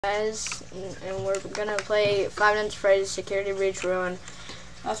Guys, and we're gonna play 5 Nights at Freddy's Security Breach Ruin.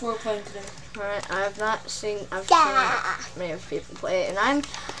 That's what we're playing today. Alright, I've seen many of people play it, and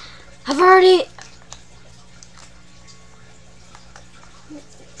I've already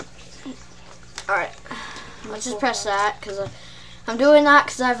alright, let's just press that, because I'm doing that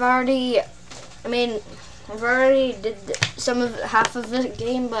because I've already did half of the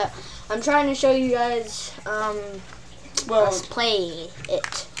game, but I'm trying to show you guys us play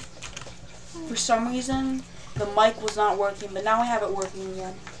it. For some reason, the mic was not working, but now we have it working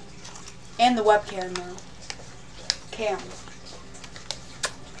again. And the webcam now.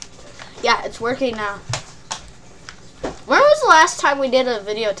 Yeah, it's working now. When was the last time we did a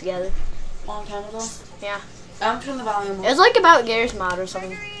video together? A long time ago? Yeah. I'm turning the volume up. It was like about Gary's mod or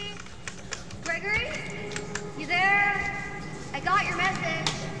something. Gregory? You there? I got your message.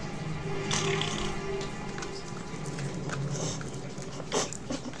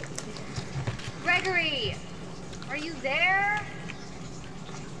 Gregory, are you there?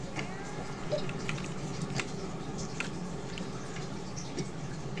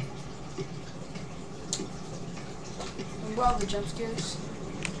 Remember all the jump scares?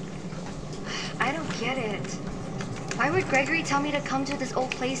 I don't get it. Why would Gregory tell me to come to this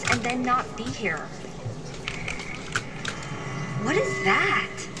old place and then not be here? What is that?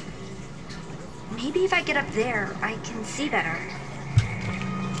 Maybe if I get up there, I can see better.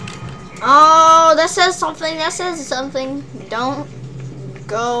 Oh, that says something. That says something. Don't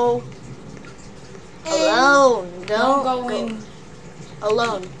go alone. Don't go in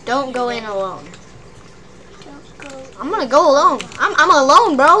alone. Don't go in alone. I'm gonna go alone. I'm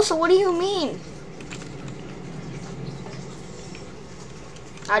alone, bro. So what do you mean?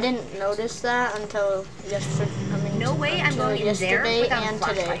 I didn't notice that until yesterday. No way I'm going in there without and a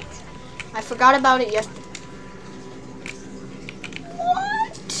today. flashlight. I forgot about it yesterday.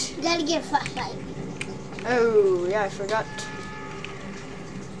 You gotta get a flashlight. Oh, yeah, I forgot.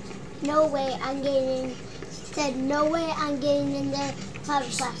 No way I'm getting in. She said, no way I'm getting in there without a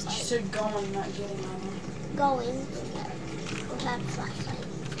She flashlight. said going, not getting on. Going in there without a flashlight.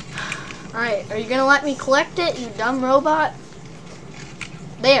 Alright, are you gonna let me collect it, you dumb robot?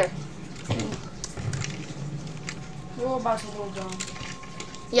 There. Your robot's a little dumb.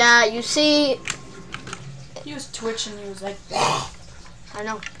 Yeah, you see. He was twitching, he was like, I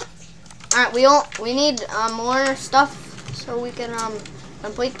know. Alright, we need more stuff so we can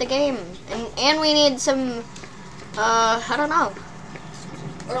complete the game. And we need some I don't know.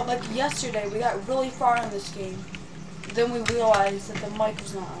 or like yesterday, we got really far in this game. Then we realized that the mic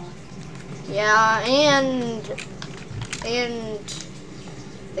was not on. Yeah, and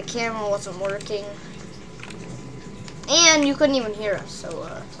the camera wasn't working. And you couldn't even hear us, so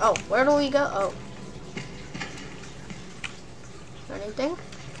oh, where do we go? Oh. Anything?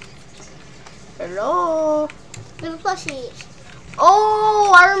 Hello? Little plushies.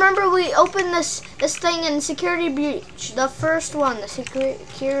 Oh, I remember we opened this thing in Security Breach. The first one, the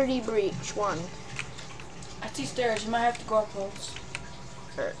Security Breach one. I see stairs, you might have to go up those.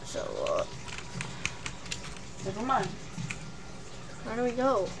 So, Never mind. where do we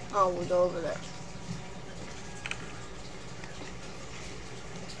go? Oh, we go over there.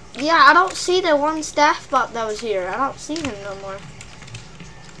 Yeah, I don't see the one staff bot that was here. I don't see him no more.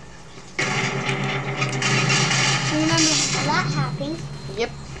 Remember how that happened?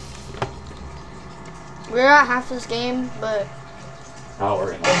 Yep. We're at half this game, but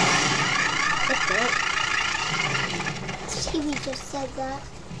Power in. what the heck? TV just said that.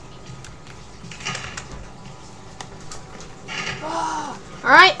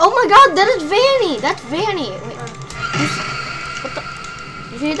 Alright, oh my god, that is Vanny! That's Vanny! Wait, what the?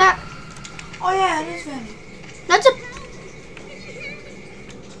 You see that? Oh yeah, it is Vanny. That's a...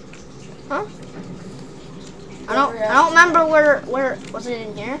 Huh? I don't remember where, was it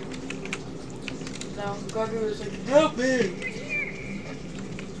in here? No, Gregory was like, help me!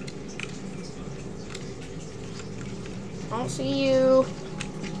 I don't see you.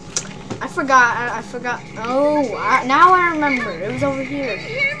 I forgot. Oh, now I remember. It was over here.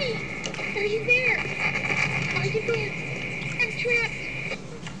 Hear me! Are you there? Are you there? I'm trapped.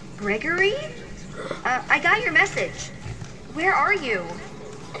 Gregory? I got your message. Where are you?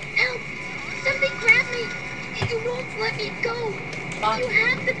 Help! Something grabbed me. You won't let me go. You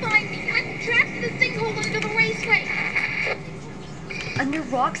have to find me. I'm trapped in the sinkhole under the raceway. Under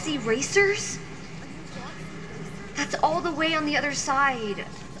Roxy Racers? That's all the way on the other side.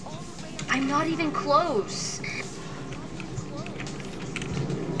 I'm not even close.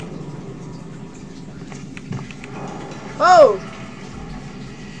 Oh!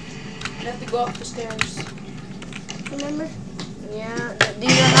 You have to go up the stairs. Remember? Yeah,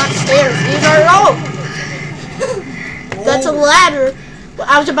 these are not stairs. These are That's a ladder.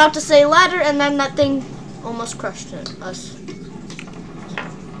 I was about to say ladder, and then that thing almost crushed us.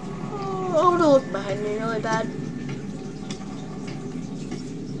 Oh, I would look behind me really bad.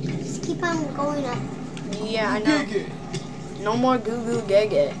 Just keep on going up. Yeah, I know. No more goo goo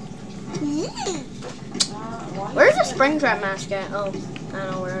gaga. Where's the Springtrap mask at? Oh, I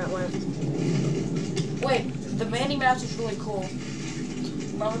don't know where it went. Wait, the Manny mask is really cool.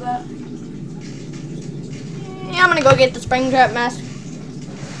 Remember that? Yeah, I'm gonna go get the Springtrap mask.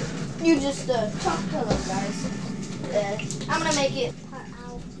 You just talk to them guys. I'm gonna make it.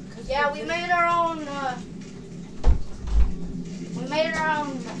 Yeah, we made our own.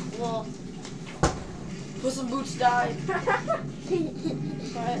 Well. Puss in Boots died.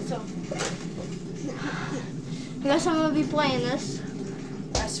 Alright, so. I guess I'm gonna be playing this.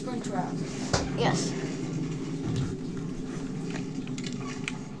 As Springtrap. Yes.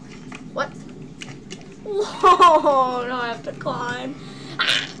 What? Whoa, now I have to climb.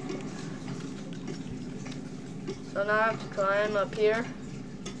 So now I have to climb up here.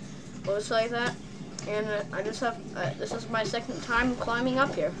 Looks like that. And I just have, this is my second time climbing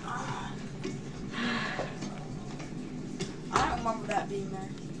up here. I don't remember that being there.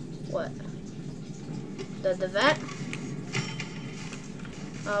 What? The vent?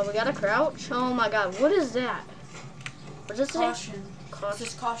 We got a crouch. Oh my god, what is that? What does it say? Caution. Caution. It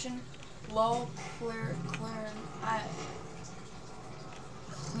says caution. Low, clearing. I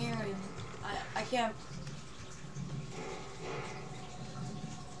can't.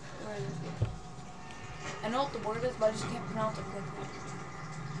 Where is it? I know what the word is, but I just can't pronounce it correctly.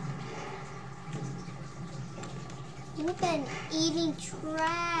 You've been eating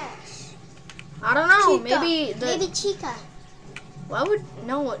trash. I don't know. Chica. Maybe Chica. Why would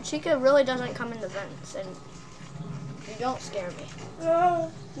no? Chica really doesn't come in the vents, and you don't scare me.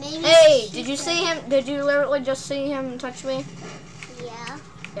 Maybe Hey, Chica. did you see him? Did you literally just see him touch me? Yeah.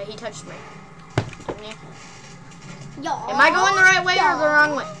 Yeah, he touched me. Didn't you? Yeah. Am I going the right way or the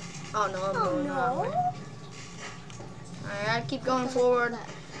wrong way? Oh no, I'm Oh going the wrong way. no. Alright, I keep going forward.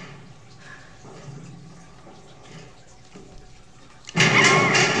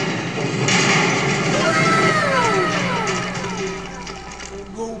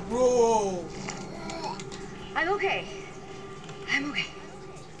 Bro. I'm okay. I'm okay.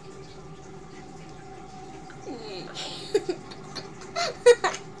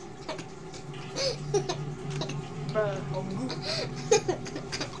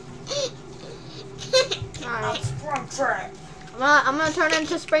 Alright. Springtrap. I'm gonna turn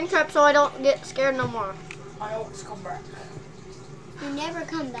into Springtrap so I don't get scared no more. I always come back. You never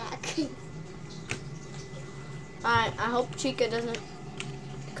come back. Alright, I hope Chica doesn't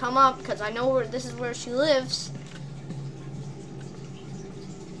come up because I know where this is where she lives.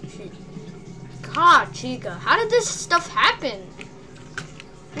 God, Chica, how did this stuff happen?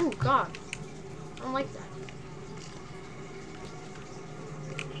 Oh God, I don't like that.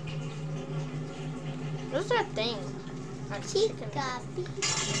 What's that thing? Chica.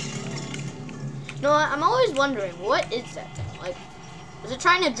 No, I'm always wondering, what is that thing? Like, is it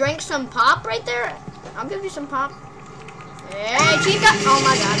trying to drink some pop right there? I'll give you some pop. Hey, Chica! Oh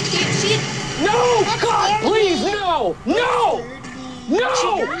my God, she. No! God, please, no! No!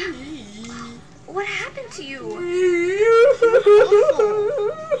 No! What happened to you?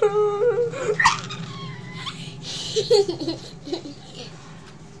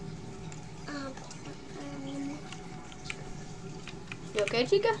 You okay,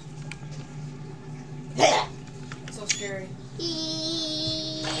 Chica? So scary.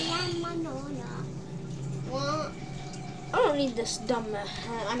 I don't need this dumb. No,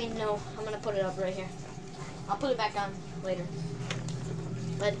 I'm gonna put it up right here. I'll put it back on later.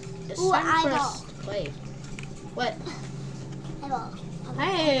 But it's time for us to play. What?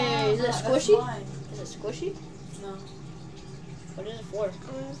 Hey, is it That's squishy? mine. Is it squishy? No. What is it for? I want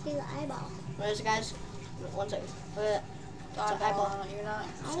to see the eyeball. What is it, guys? 1 second. The It's an eyeball. You're not.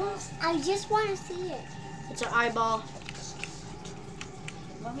 I just want to see it. It's an eyeball.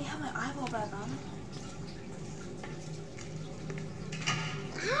 Let me have my eyeball back on.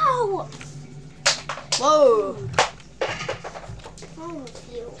 Ow! Whoa! What's wrong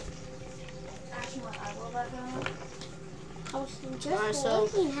with you? Actually, my eyeball back on. I was just Alright, so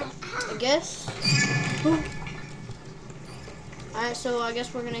looking at I guess. Alright, so I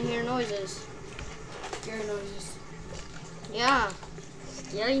guess we're gonna hear noises. Scary noises. Yeah.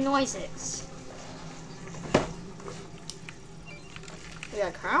 Scary noises. We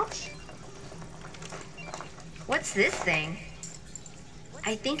got crouch? What's this thing?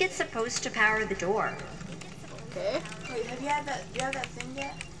 I think it's supposed to power the door. Okay. Wait, have you had that thing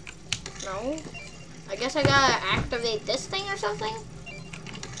yet? No. I guess I gotta activate this thing or something?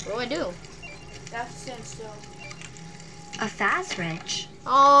 What do I do? That's stand still. A fast wrench.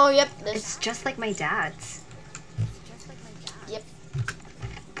 Oh, yep. This. It's just like my dad's. Yep.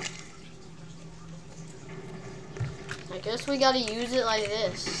 I guess we gotta use it like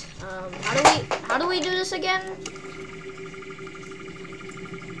this. How do we do this again?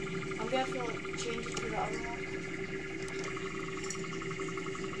 I'm gonna have to change it to the other one.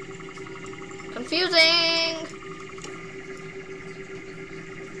 Confusing.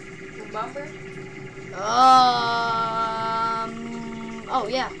 Remember? Oh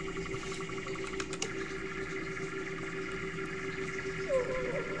yeah.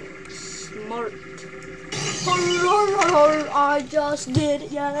 Smart. I just did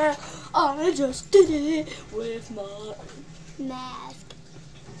it, yeah. I just did it with my mask.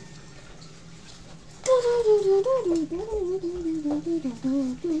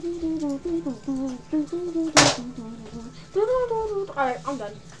 Alright, I'm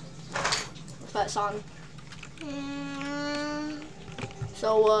done with that song.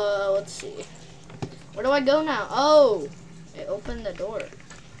 So, let's see. Where do I go now? Oh, it opened the door.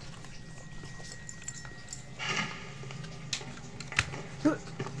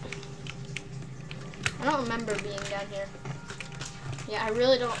 I don't remember being down here. Yeah, I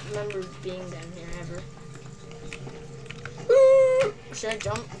really don't remember being down here ever. Should I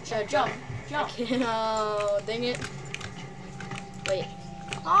jump? Should I jump? Jump. I can't. Oh, dang it. Wait.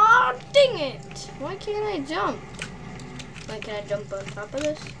 Oh, dang it. Why can't I jump? Wait, can I jump on top of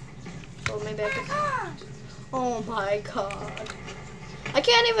this? Or maybe I can. Oh my god. I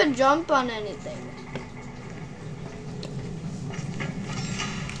can't even jump on anything.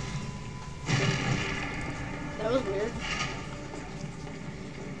 That was weird.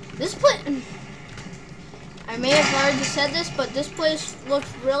 This place, I may have already said this, but this place looks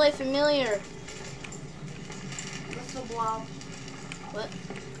really familiar. What's the blob? What?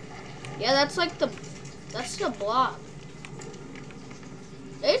 Yeah, that's the blob.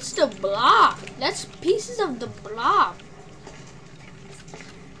 It's the blob. That's pieces of the blob.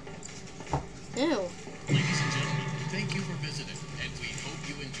 Ew. Ladies and gentlemen, thank you for visiting, and we hope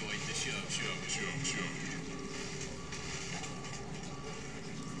you enjoyed the show.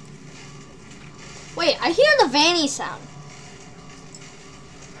 Wait, I hear the Vanny sound.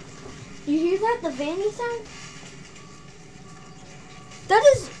 You hear that? The Vanny sound? That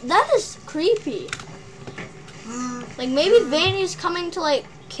is creepy. Like maybe Vanny's coming to like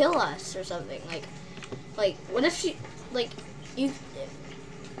kill us or something. Like what if she like in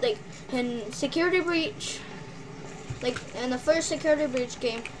Security Breach, like in the first Security Breach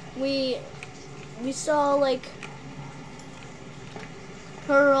game, we saw like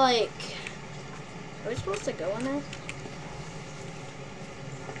her like. Are we supposed to go in there?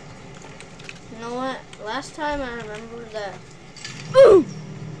 You know what? Last time I remember that. Ooh!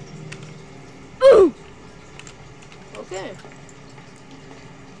 Ooh! Okay.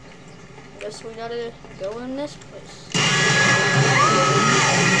 Guess we gotta go in this place.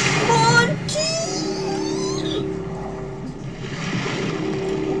 Monty!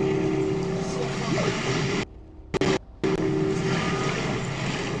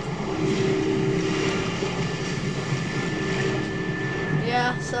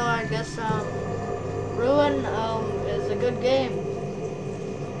 Yeah, so I guess Ruin is a good game.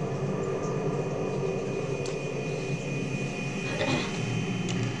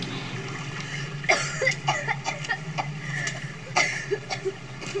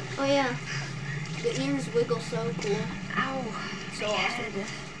 Oh yeah, the ears wiggle so cool. Ow. So my awesome. head.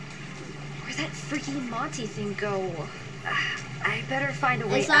 Where'd that freaking Monty thing go? I better find a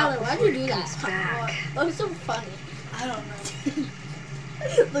way out Why'd before you do it that? comes back. That was so funny. I don't know.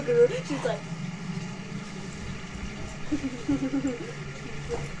 Look at her. She's like.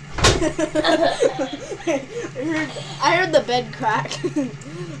 I heard the bed crack.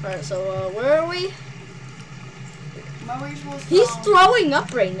 Alright, so where are we? Remember you're supposed to. He's throwing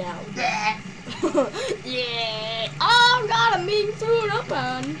up right now. Yeah. Oh god, I'm being thrown up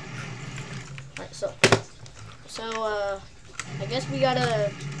on. Alright, so I guess we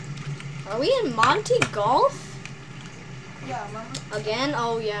gotta. Are we in Monty Golf? Yeah, remember? Again?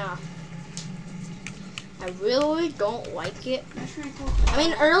 Oh yeah. I really don't like it. That's pretty cool. I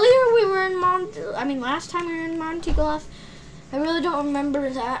mean, earlier we were in last time we were in Monty Golf. I really don't remember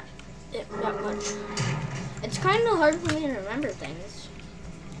that much. It's kind of hard for me to remember things.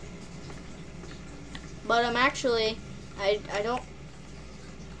 But I'm actually, I don't.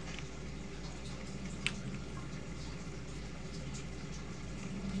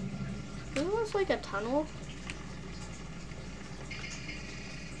 It looks like a tunnel.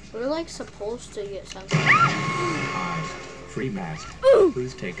 We're like supposed to get something. Free mask.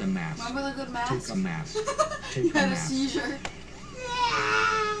 Please take a mask. Remember the good mask? Take a mask. You Take a had a mask. seizure.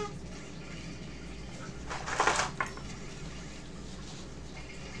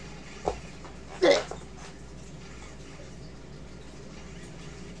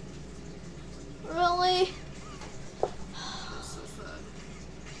 Really? So sad.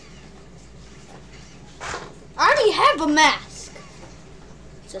 I already have a mask.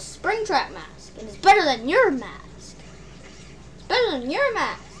 It's a Springtrap mask, and it's better than your mask. It's better than your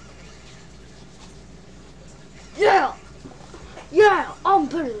mask. Yeah, yeah, I'm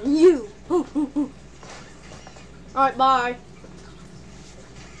better than you. All right, bye.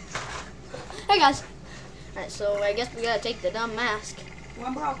 Hey guys. All right, so I guess we gotta take the dumb mask.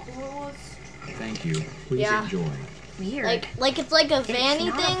 Remember how cool it was? Thank you. Please Yeah. enjoy. Weird. Like it's like a vanny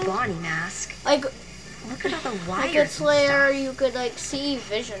it's not thing. a Bonnie mask. Like Look at all the wires. Like it's and where stuff. you could like see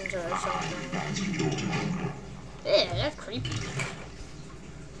visions or something. Yeah, that's creepy.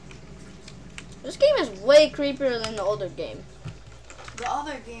 This game is way creepier than the older game. The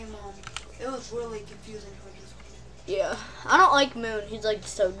other game, it was really confusing for this. Yeah, I don't like Moon. He's like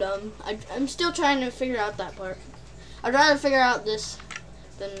so dumb. I'm still trying to figure out that part. I'd rather figure out this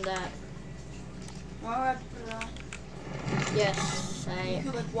than that. Remember I had to put it on? Yes, You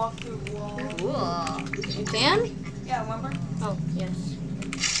could like walk through walls. Cool. You can? Yeah, remember? Oh, yes.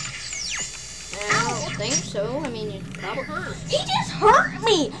 I don't think so. I mean, you probably. He just hurt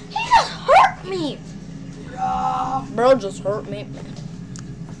me! He just hurt me! Bro just hurt me.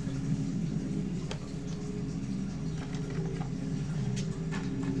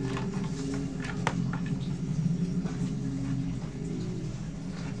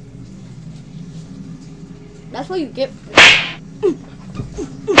 That's what you get. You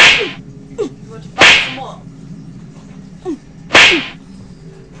want to fight some more? You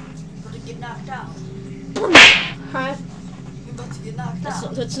want to get knocked out? Huh? You about to get knocked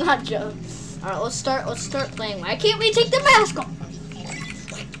out? That's not Joe. Alright, let's start playing. Why can't we take the mask off?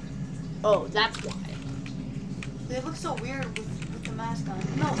 Oh, that's why. They look so weird with the mask on.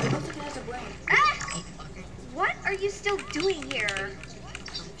 No, it looks like it has a brain. Ah! What are you still doing here?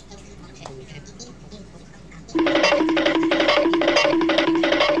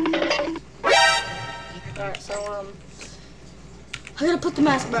 Alright, so I gotta put the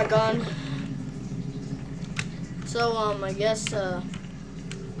mask back on. So I guess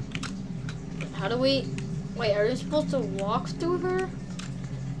how do we wait, are we supposed to walk through her?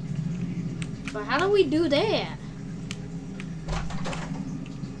 But how do we do that?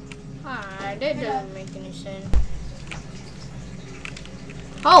 Alright, that doesn't make any sense.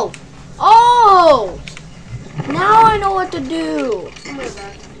 Oh! Oh! Now I know what to do!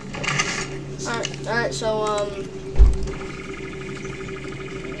 Alright, so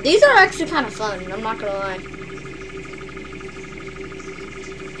these are actually kind of fun, I'm not gonna lie.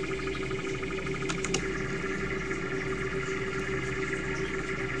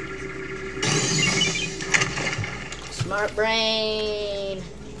 Smart brain.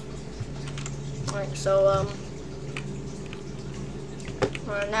 Alright, so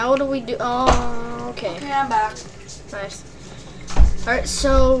alright, now what do we do? Oh, okay. Okay, I'm back. Nice. Alright,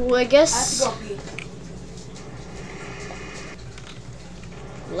 so I guess I have to go pee.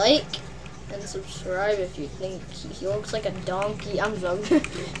 like and subscribe if you think he looks like a donkey. I'm sorry. He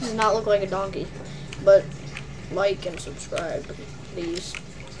does not look like a donkey. But like and subscribe, please.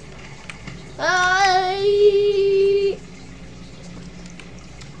 Bye.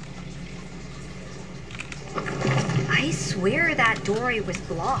 I swear that door was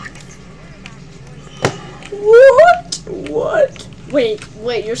blocked. What? What?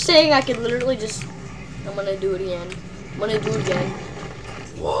 Wait, you're saying I could literally just... I'm gonna do it again. I'm gonna do it again.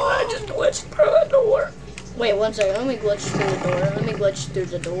 What? I just glitched through the door. Wait, one second. Let me glitch through the door. Let me glitch through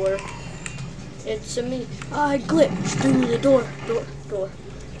the door. It's me. I glitched through the door. Door.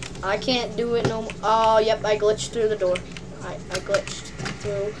 I can't do it no more. Oh, yep, I glitched through the door. I glitched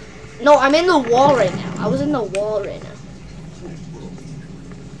through. No, I'm in the wall right now. I was in the wall right now.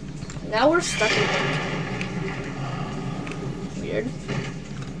 Now we're stuck in here. Weird.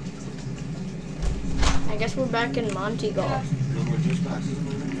 I guess we're back in Monty Golf.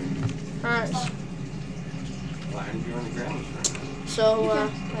 Alright. So,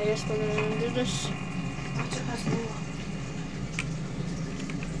 I guess we're gonna do this.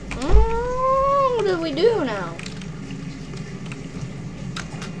 What do we do now?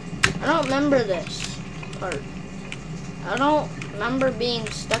 I don't remember this part. I don't remember being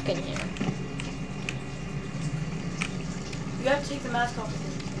stuck in here. You have to take the mask off.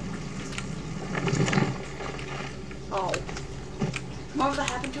 Oh. Remember that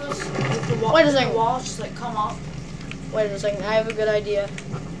happened to us? Like the wall, Wait a second. The walls just like come up. Wait a second, I have a good idea.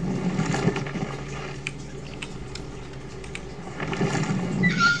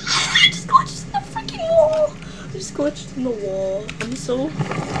 I just glitched in the freaking wall. I just glitched in the wall. I'm so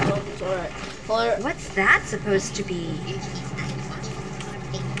alright. What's that supposed to be?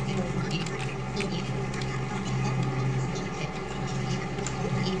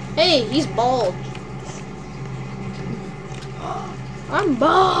 Hey, he's bald. I'm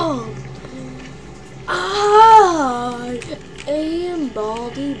bald. I am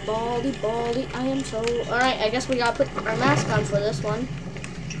baldy. I am so... Alright, I guess we gotta put our mask on for this one.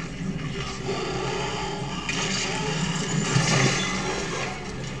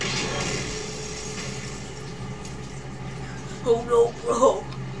 Oh no, bro.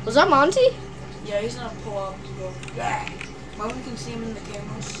 Was that Monty? Yeah, he's gonna pull up and go, yeah. Maybe we can see him in the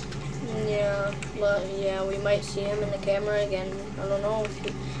cameras. Yeah, but yeah, we might see him in the camera again. I don't know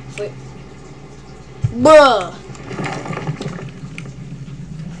if we... Bruh!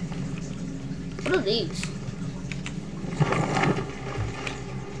 What are these?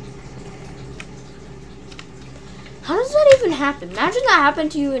 How does that even happen? Imagine that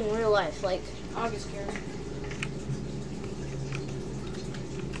happened to you in real life. Like, I'll get scared.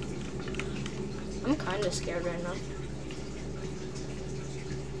 I'm kind of scared right now.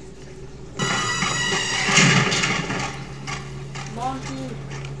 Monty.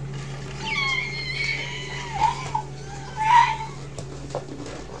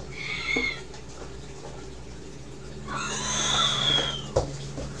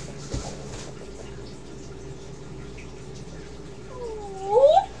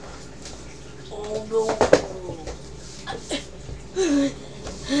 Oh no.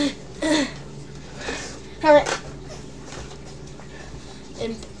 Alright.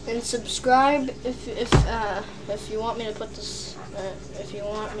 And subscribe if you want me to put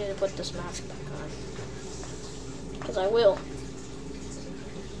this mask back on, because I will.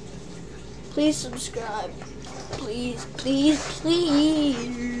 Please subscribe. Please.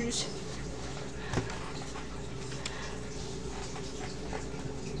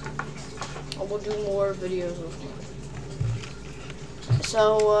 I will do more videos with me.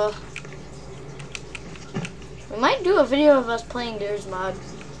 So, we might do a video of us playing Dare's Mod.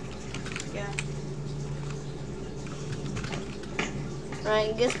 Yeah. Right,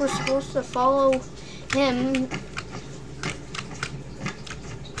 I guess we're supposed to follow him.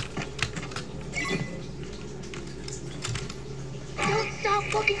 Don't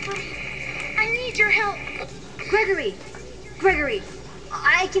stop looking for me. I need your help. Gregory,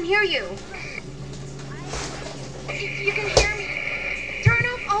 I can hear you. If you can hear me, turn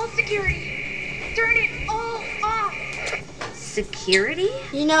off all security. Turn it all off. Security?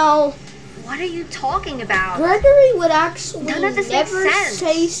 You know, What are you talking about? Gregory would actually None of this never makes sense.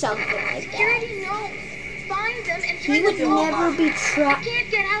 say something like that. Security knows. Find them and He turn would them off. never be I trapped.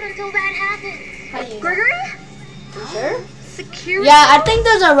 can't get out until that happens. How do you know? Gregory? You sure? Security? Yeah, I think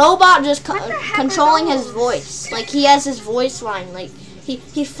there's a robot just What the heck are controlling his those? voice. Like, he has his voice line. Like, he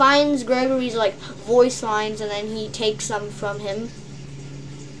finds Gregory's, like, voice lines, and then he takes them from him.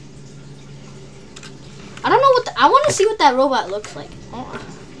 I don't know I want to see what that robot looks like.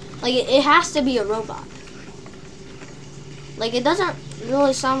 Like, it has to be a robot. Like, it doesn't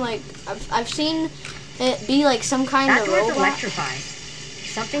really sound like... I've seen it be, like, some kind That of door's robot. electrified.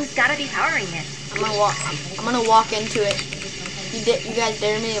 Something's gotta be powering it. I'm gonna walk into it. You guys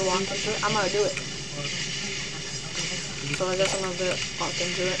dare me to walk into it? I'm gonna do it. So I guess I'm gonna walk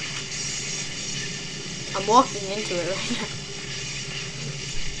into it. I'm walking into it right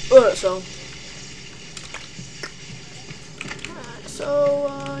now. So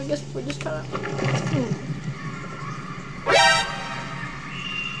I guess we just kind of.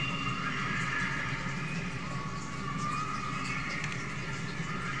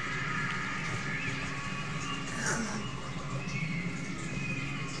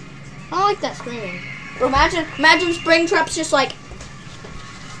 I don't like that screaming. Imagine Springtrap's just like.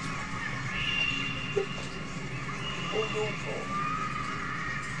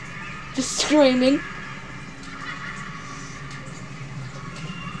 Just screaming.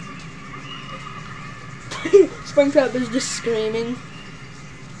 Springtrap is just screaming.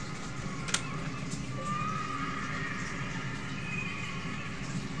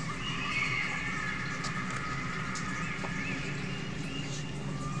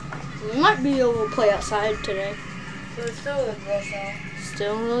 We might be able to play outside today. But it's still really gross out.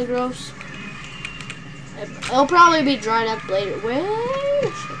 Still really gross. It'll probably be dried up later. Where is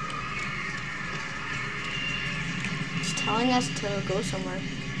it? It's telling us to go somewhere.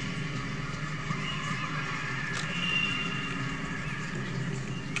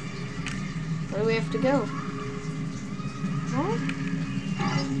 Where do we have to go? Huh?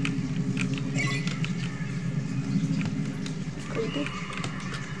 Creepy.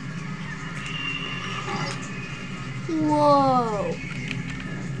 Whoa.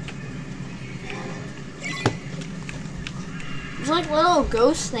 There's like little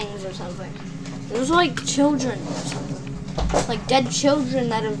ghost things or something. There's like children or something. Like dead children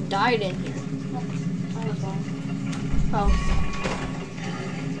that have died in here. Oh.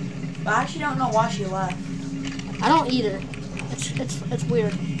 I actually don't know why she left. I don't either. It's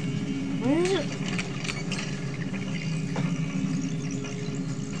weird. Where is it?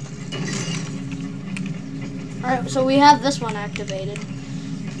 Alright, so we have this one activated.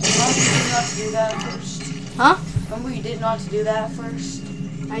 Remember you did not do that first? Huh? Remember you did not do that first?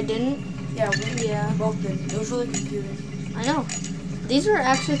 I didn't? Yeah, we both did. It was really confusing. I know. These are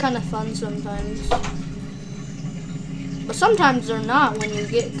actually kind of fun sometimes. But sometimes they're not when you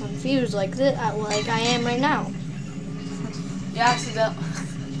get confused like this, like I am right now. You accidentally.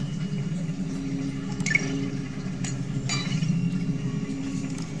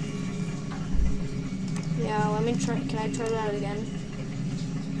 Yeah, let me try. Can I try that again?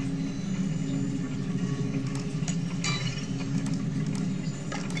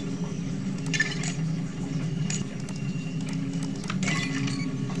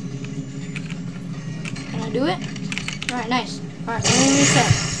 Can I do it? Alright, nice. Alright, let me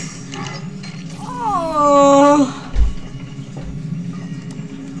reset. Oh.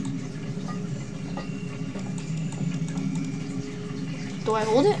 Do I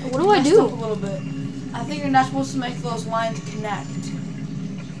hold it? What do I do? A little bit. I think you're not supposed to make those lines connect.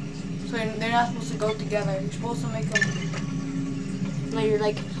 So they're not supposed to go together. You're supposed to make them. No, you're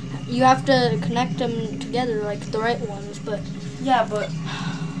like, you have to connect them together, like the right ones, but. Yeah, but.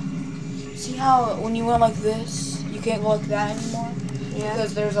 See how when you went like this, you can't go like that anymore? Yeah.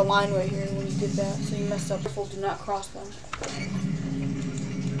 Because there's a line right here when you did that, so you messed up. Careful, do not cross them.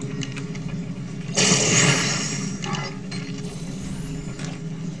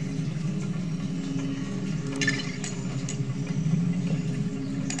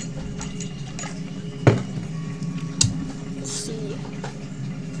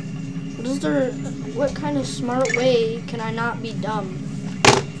 What kind of smart way can I not be dumb?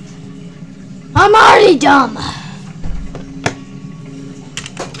 I'm already dumb!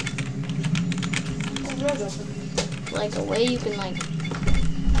 Like a way you can like...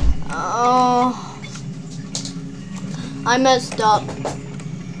 Oh... I messed up.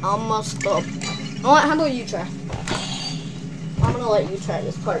 I messed up. What? How about you try? I'm gonna let you try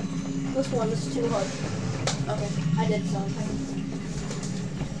this part. This one is too hard. Okay. I did something.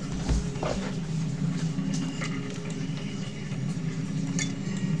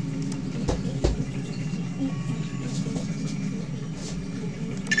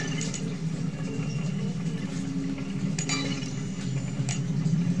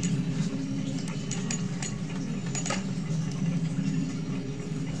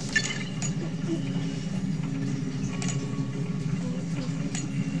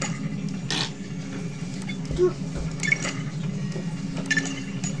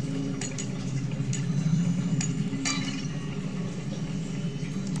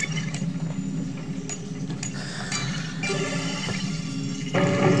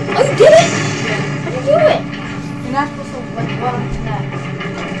 Oh, you did it? How did you do it? You're not supposed to like bottom connect.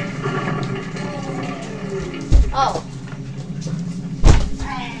 Oh.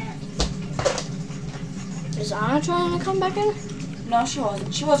 Is Anna trying to come back in? No, she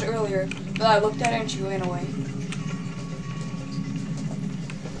wasn't. She was earlier, but I looked at her and she ran away.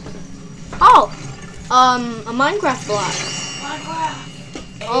 Oh. A Minecraft block.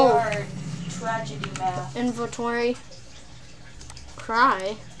 Minecraft. Oh. AR tragedy math. Inventory.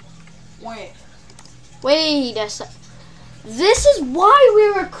 Cry. Wait. Wait a sec. This is why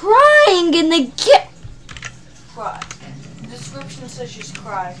we were crying in the Cry. The description says just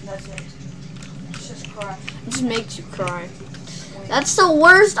cry. That's it. It's just cry. It just makes you cry. That's the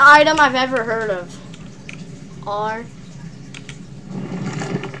worst item I've ever heard of. R.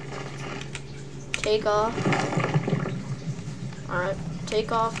 Take off. Alright.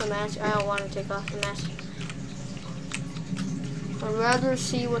 Take off the mask. I don't want to take off the mask. I'd rather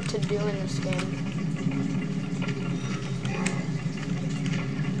see what to do in this game.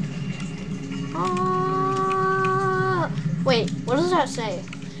 Wait, what does that say?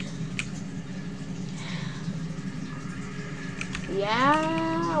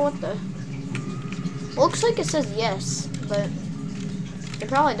 Yeah, what the? Looks like it says yes, but it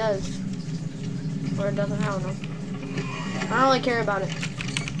probably does. Or it doesn't, I don't know. I don't really care about it.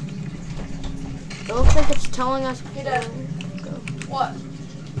 It looks like it's telling us. Hey, Dad. Go. What?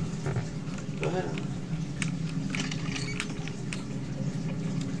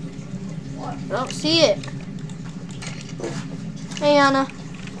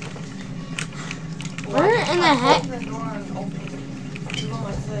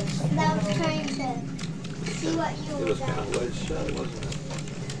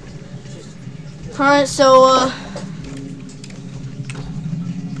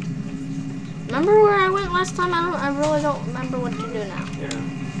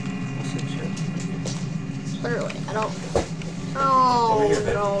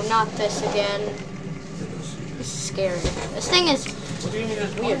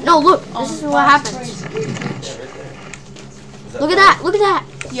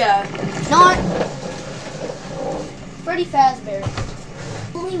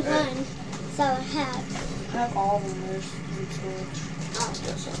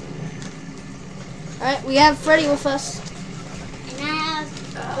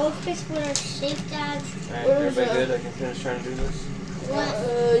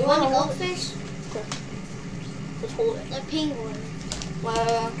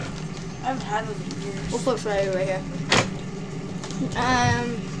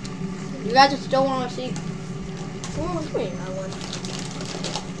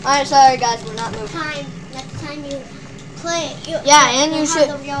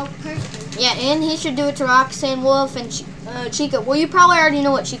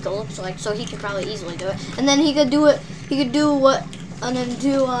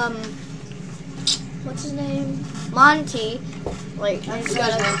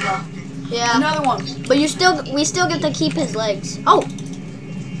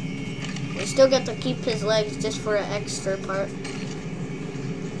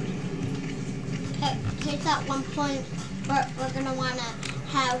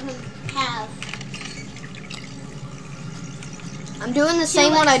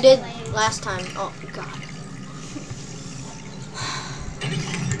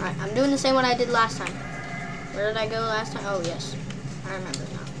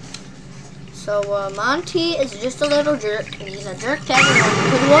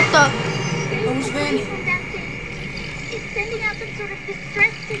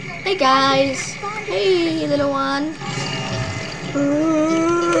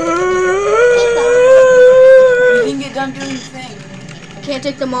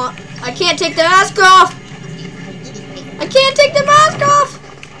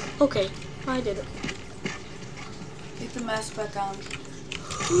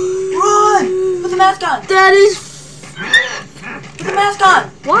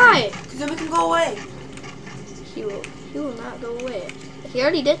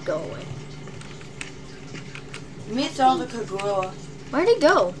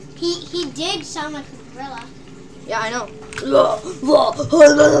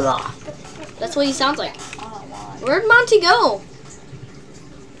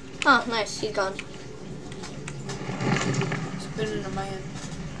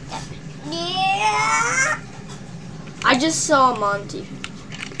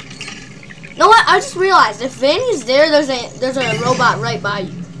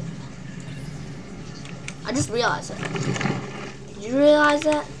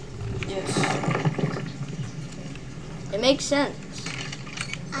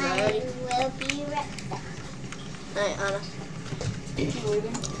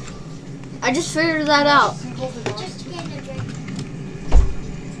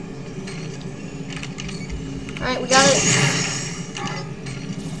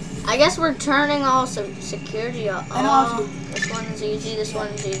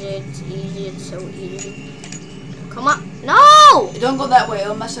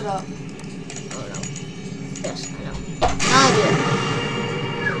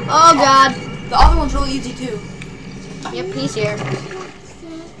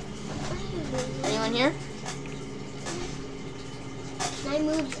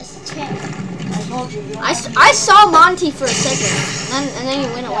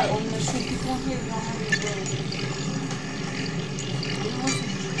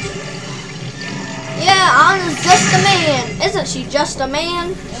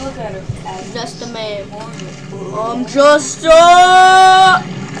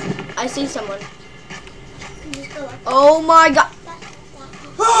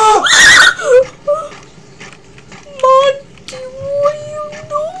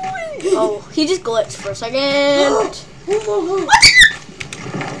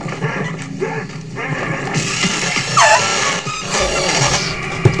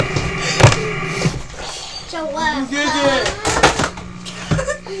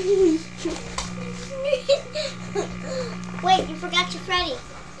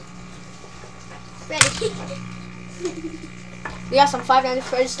 Ready. We got some Five Nights at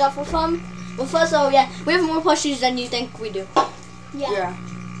Freddy's stuff with us. So yeah, we have more plushies than you think we do. Yeah.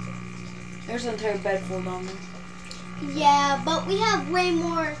 There's an entire bed full down there. Yeah, but we have way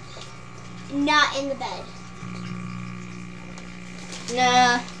more not in the bed.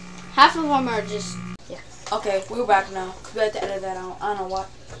 Nah, half of them are just. Okay, we're back now. We have to edit that out. I don't know what.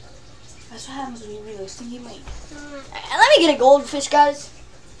 That's what happens when you read those stinky mic. Let me get a goldfish, guys.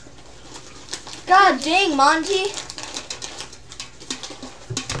 God dang, Monty.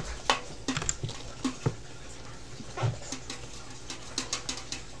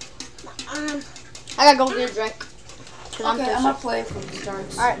 I gotta go get a drink. Okay, I'm gonna play from the start.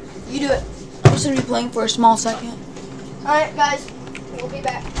 Alright, you do it. I'm just gonna be playing for a small second. Alright, guys. We'll be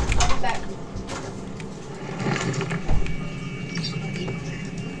back. I'll be back.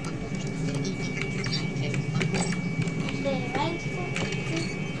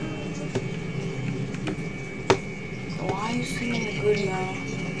 Why are you singing the video?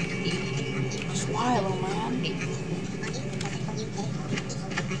 Just why, little man?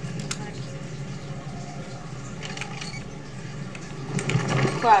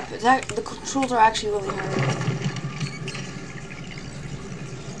 Crap, the controls are actually really hard.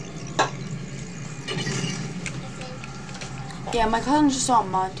 Yeah, my cousin just saw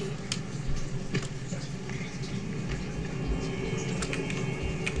Monty.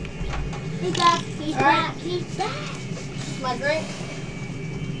 He's back. He's back. He's back. My drink.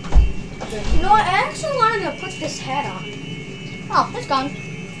 You know what? I actually wanted to put this hat on. Oh, it's gone.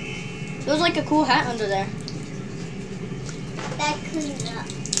 There was like a cool hat under there. That cleaned up.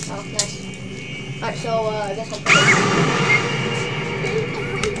 Oh, nice. Alright, so I guess I'll put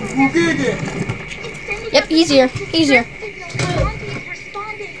it. Yep, easier. Easier.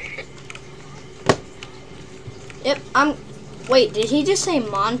 Yep, wait, did he just say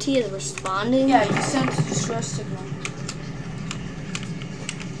Monty is responding? Yeah, he sent a distress signal.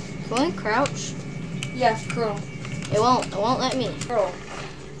 Can I crouch? Yeah, curl. It won't let me. Curl.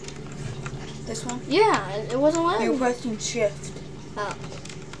 This one? Yeah, it wasn't letting You're me. pressing shift. Oh.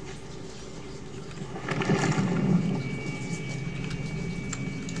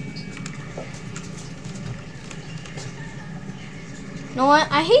 You know what?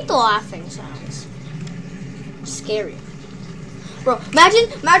 I hate the laughing sounds. Scary. Bro, imagine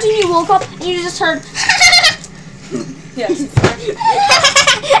you woke up and you just heard Yes.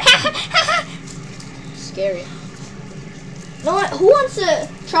 Scary. You know what? Who wants to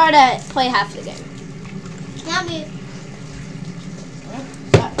try to play half the game? Not me. You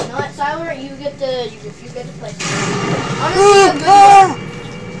know what, Siler? You get to play. Honestly,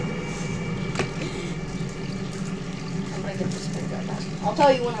 I'm gonna get this thing right back. I'll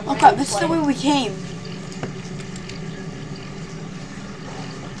tell you when I'm ready Okay, to this is play. the way we came.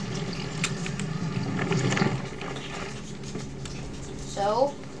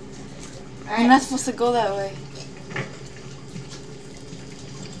 So, You're not supposed to go that way.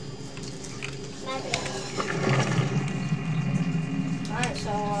 alright,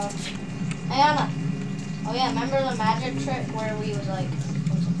 so, hey Anna. Oh yeah, remember the magic trick where we was like,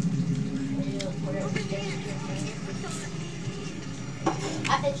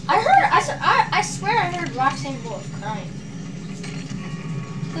 I swear I heard Roxanne Wolf crying.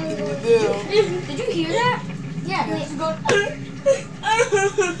 Did you hear that? Yeah.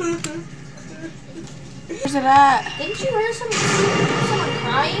 Where's it at? Didn't you hear someone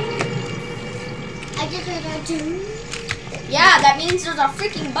crying? I just heard that too. Yeah, that means there's a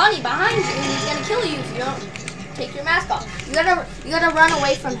freaking bunny behind you and he's gonna kill you if you don't take your mask off. You gotta run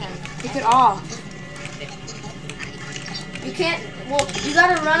away from him. Take it off. You can't. Well, you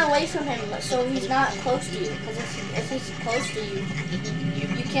gotta run away from him so he's not close to you. Because if he's close to you,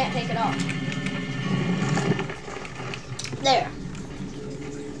 you can't take it off. There.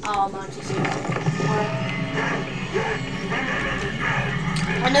 Oh, Monty's here.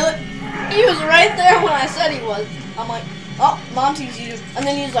 I knew it. He was right there when I said he was. I'm like, oh, Monty's here. And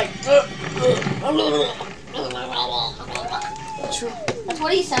then he's like, True. that's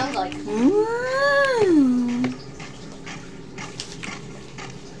what he sounds like.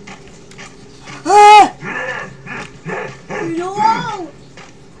 No!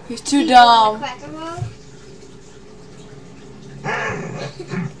 He's too dumb. Cracker Barrel?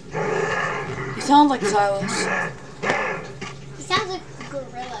 He sounds like Silas. He sounds like a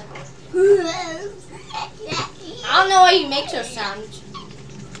gorilla. I don't know why he makes those sounds.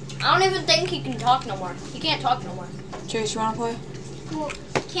 I don't even think he can talk no more. He can't talk no more. Chase, you wanna play?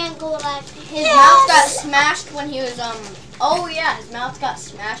 Can't go like His mouth got smashed when he was oh yeah, his mouth got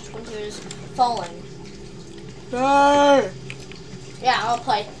smashed when he was falling. Hey! Yeah, I'll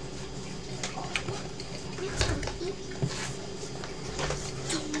play.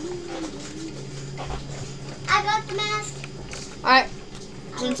 I got the mask. Alright.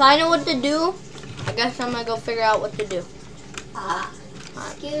 Since I know what to do, I guess I'm gonna go figure out what to do.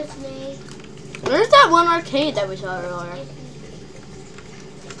 Excuse me. Where's that one arcade that we saw earlier?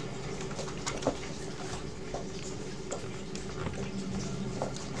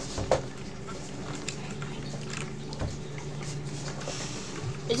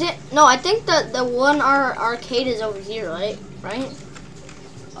 Is it? No, I think the one arcade is over here, right? Right?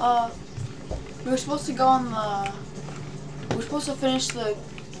 We were supposed to go on the. We were supposed to finish the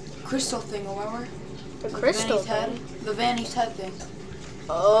crystal thing, remember? The crystal Vanny's thing? The Vanny's head thing.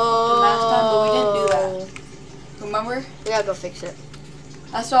 Oh. The last time, but we didn't do that. Remember? We gotta go fix it.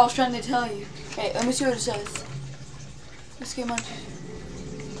 That's what I was trying to tell you. Okay, let me see what it says. Let's get Monty.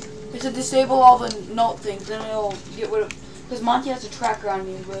 It said disable all the note things, then it'll get rid of. Because Monty has a tracker on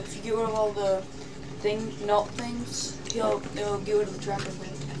you, but if you get rid of all the note things, it'll get rid of the tracker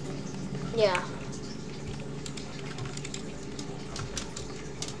thing. Yeah.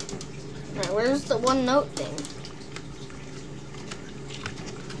 Alright, where's the one note thing?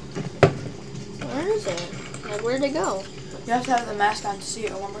 Where is it? Like, where'd it go? You have to have the mask on to see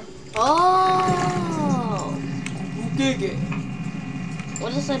it, remember? Oh! You dig it.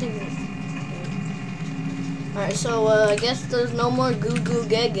 What does that even mean? Alright, so I guess there's no more goo goo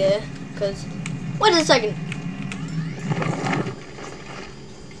gaga, because... Wait a second!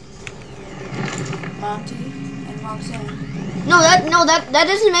 Monty and Roxanne. No, that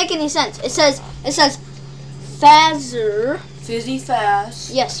doesn't make any sense. It says Fazzer. Fizzy fast.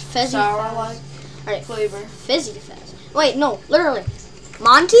 Yes, fizzy Sour fast. like Alright, flavor. fizzy fast. Wait, no, literally.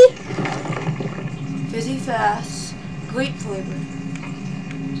 Monty? Fizzy fast. Grape flavor.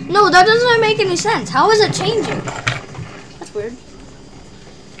 No, that doesn't make any sense. How is it changing? That's weird.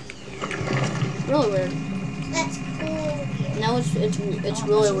 Really weird. That's cool. No, it's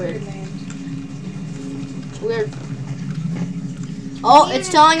really weird. It's weird. Oh, it's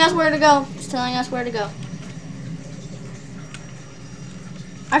telling us where to go. It's telling us where to go.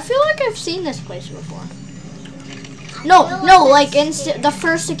 I feel like I've seen this place before. No, like in the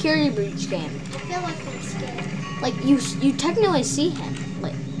first security breach game. I feel like I'm scared. Like you technically see him.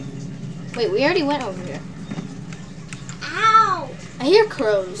 Like, wait, we already went over here. Ow! I hear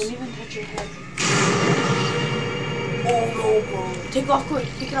crows. Don't even touch your head. Oh no, bro. Take it off quick.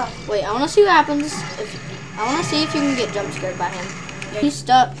 Take it off. Wait, I want to see what happens. I want to see if you can get jump scared by him. Yeah. He's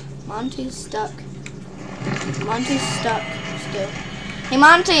stuck. Monty's stuck. Monty's stuck still. Hey,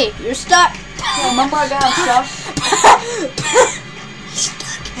 Monty, you're stuck. Yeah, remember I got him stuck?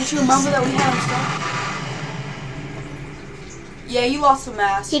 Don't you remember that we had him stuck? Yeah, you lost the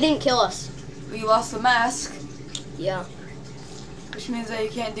mask. He didn't kill us. You lost the mask, Yeah. which means that you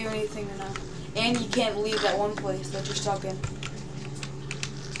can't do anything now. And you can't leave that one place that you're stuck in.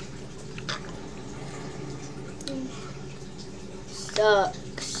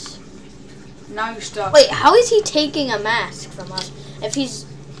 Sucks. Now you're stuck. Wait, how is he taking a mask from us if he's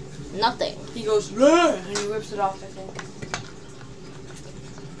nothing? He goes, "Bleh," and he rips it off, I think.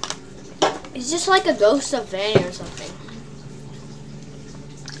 He's just like a ghost of Vanny or something.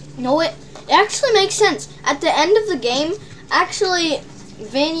 No, it actually makes sense. At the end of the game, actually,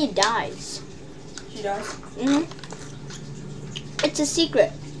 Vanny dies. She does? Mhm. It's a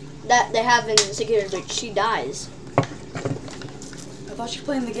secret that they have in Security Breach. She dies. I thought you were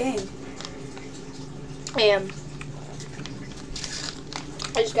playing the game. I am.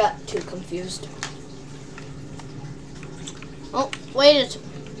 I just got too confused. Oh, wait.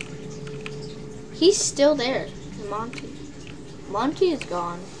 He's still there. Monty. Monty is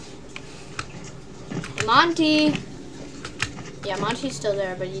gone. Monty. Yeah, Monty's still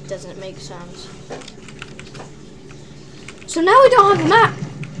there, but he doesn't make sounds. So now we don't have a map.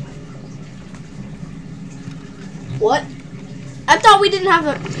 What? I thought we didn't have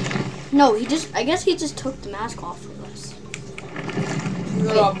a... No, I guess he just took the mask off of us.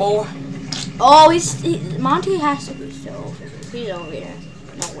 Good boy. Oh, Monty has to be still over here. He's over here.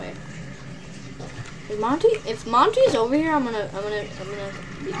 No way. If Monty's over here, I'm gonna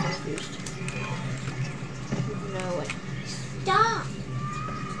be confused. No way. Stop!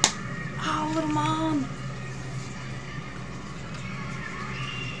 Oh, little mom.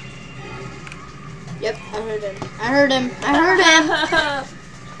 Yep, I heard him. I heard him.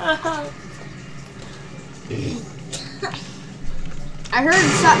 I heard him.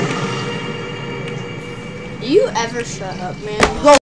 Do you ever shut up, man? Go.